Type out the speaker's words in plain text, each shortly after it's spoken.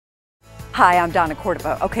Hi, I'm Donna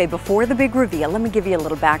Cordova. Okay, before the big reveal, let me give you a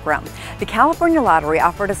little background. The California Lottery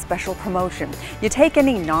offered a special promotion. You take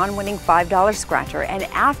any non-winning $5 scratcher, and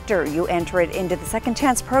after you enter it into the Second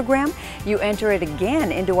Chance program, you enter it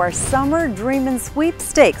again into our Summer Dreamin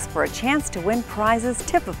Sweepstakes for a chance to win prizes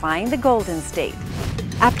typifying the Golden State.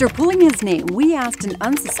 After pulling his name, we asked an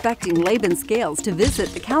unsuspecting Laban Scales to visit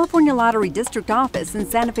the California Lottery District Office in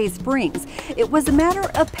Santa Fe Springs. It was a matter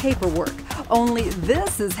of paperwork. Only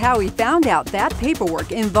this is how he found out that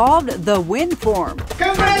paperwork involved the win form.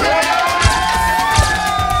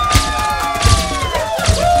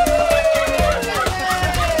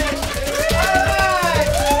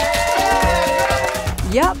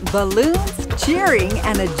 Yep, balloons, cheering,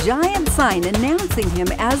 and a giant sign announcing him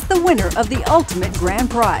as the winner of the ultimate grand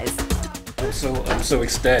prize. I'm so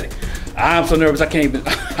ecstatic. I'm so nervous I can't even,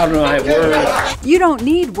 I don't know how to have words. You don't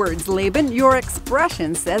need words, Laban. Your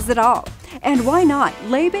expression says it all. And why not?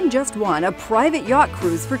 Laban just won a private yacht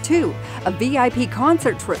cruise for two, a VIP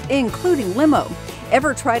concert trip, including limo.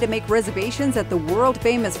 Ever try to make reservations at the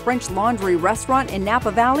world-famous French Laundry restaurant in Napa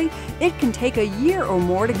Valley? It can take a year or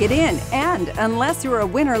more to get in, and unless you're a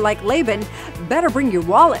winner like Laban, better bring your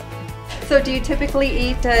wallet. So do you typically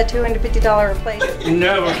eat $250 a plate?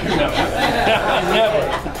 Never, never.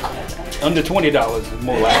 Under $20 is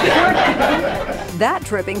more like it. That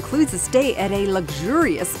trip includes a stay at a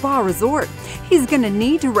luxurious spa resort. He's gonna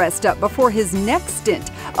need to rest up before his next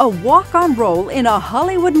stint, a walk-on role in a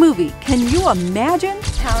Hollywood movie. Can you imagine?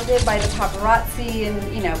 Pounded by the paparazzi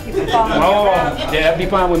and, you know, people following around. Yeah, that'd be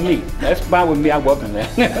fine with me. That's fine with me. I welcome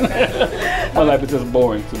that. My life is just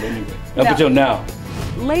boring, so anyway, up until now.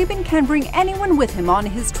 Laban can bring anyone with him on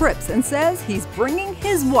his trips and says he's bringing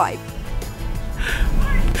his wife.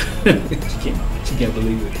 She can't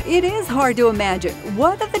believe it. It is hard to imagine.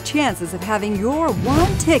 What are the chances of having your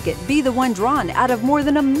one ticket be the one drawn out of more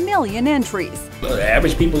than 1 million entries? Well,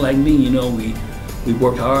 average people like me, you know, we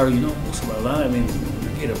worked hard, you know, most of our life, and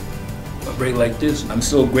we get a break like this. I'm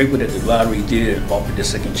so grateful that the lottery did offer the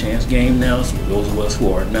second chance game now, so those of us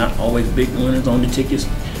who are not always big winners on the tickets,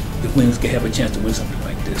 the winners can have a chance to win something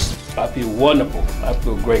like this. I feel wonderful. I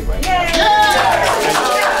feel great right now.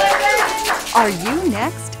 Are you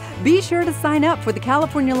next? Be sure to sign up for the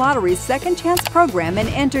California Lottery's Second Chance program and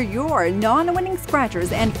enter your non-winning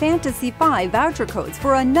scratchers and Fantasy 5 voucher codes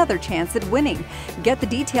for another chance at winning. Get the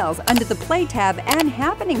details under the Play tab and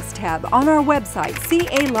Happenings tab on our website,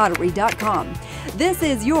 calottery.com. This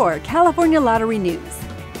is your California Lottery News.